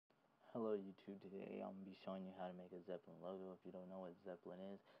Hello YouTube, today I'm going to be showing you how to make a Zeppelin logo. If you don't know what Zeppelin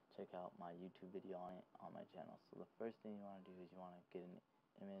is, check out my YouTube video on it on my channel. So the first thing you want to do is you want to get an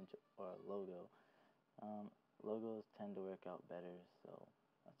image or a logo. Logos tend to work out better, so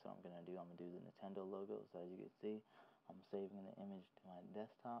that's what I'm going to do. I'm going to do the Nintendo logo. So as you can see, I'm saving the image to my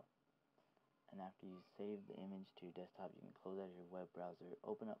desktop. And after you save the image to your desktop, you can close out your web browser,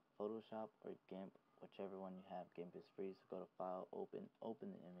 open up Photoshop or GIMP, whichever one you have. GIMP is free, so go to File, Open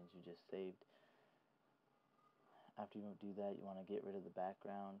the image you just saved. After you do that, you want to get rid of the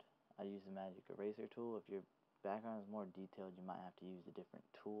background. I use the magic eraser tool. If your background is more detailed, you might have to use a different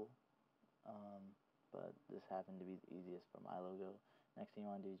tool. But this happened to be the easiest for my logo. Next thing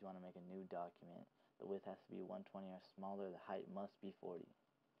you want to do is you want to make a new document. The width has to be 120 or smaller. The height must be 40.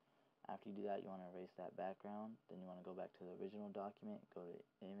 After you do that, you want to erase that background. Then you want to go back to the original document, go to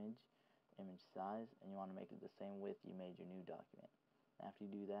image size, and you want to make it the same width you made your new document. After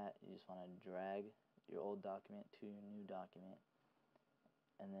you do that, you just want to drag your old document to your new document,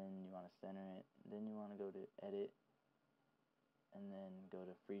 and then you want to center it. Then you want to go to edit, and then go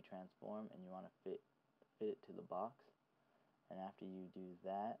to free transform, and you want to fit it to the box. And after you do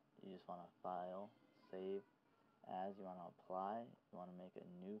that, you just want to file, save as, you want to apply, you want to make a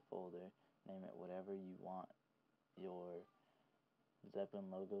new folder, name it whatever you want your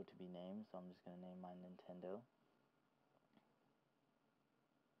Zeppelin logo to be named. So I'm just going to name mine Nintendo.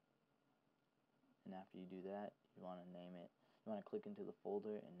 And after you do that, you want to name it, you want to click into the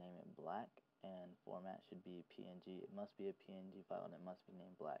folder and name it black, and format should be PNG. It must be a PNG file and it must be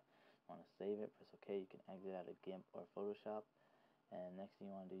named black. You want to save it, press OK. You can exit out of GIMP or Photoshop. And next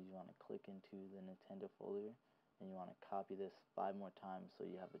thing you want to do is you want to click into the Nintendo folder, and you want to copy this 5 more times so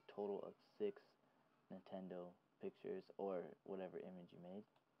you have a total of 6 Nintendo pictures or whatever image you made.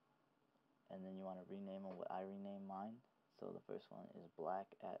 And then you want to rename them what I renamed mine. So the first one is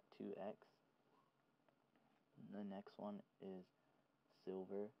black@2x. The next one is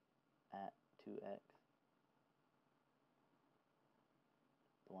silver@2x.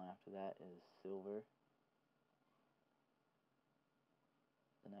 The one after that is silver.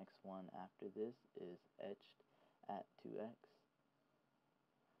 The next one after this is etched@2x.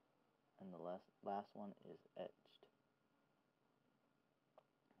 And the last one is etched.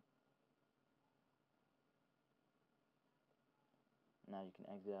 Now you can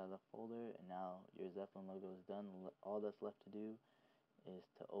exit out of the folder, and now your Zeppelin logo is done. All that's left to do is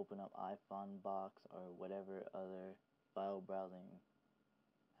to open up ifunbox or whatever other file browsing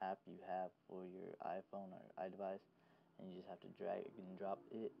app you have for your iPhone or iDevice, and you just have to drag and drop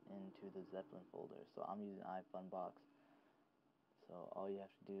it into the Zeppelin folder. So I'm using ifunbox. So all you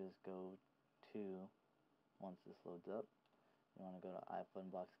have to do is go to, once this loads up, you want to go to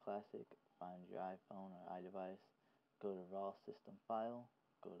ifunbox classic, find your iPhone or iDevice, go to raw system file,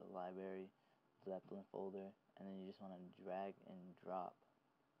 go to library, Zeppelin folder, and then you just want to drag and drop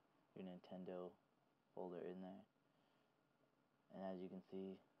your Nintendo folder in there. And as you can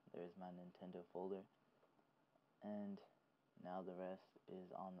see, there's my Nintendo folder, and now the rest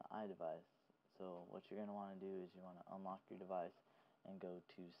is on the iDevice. So what you're going to want to do is you want to unlock your device and go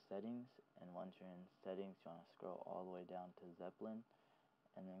to settings, and once you're in settings, you want to scroll all the way down to Zeppelin,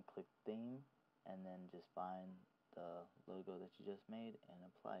 and then click theme, and then just find the logo that you just made and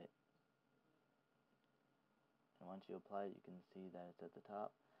apply it. And once you apply it, you can see that it's at the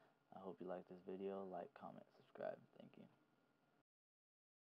top. I hope you like this video. Like, comment, subscribe. Thank you.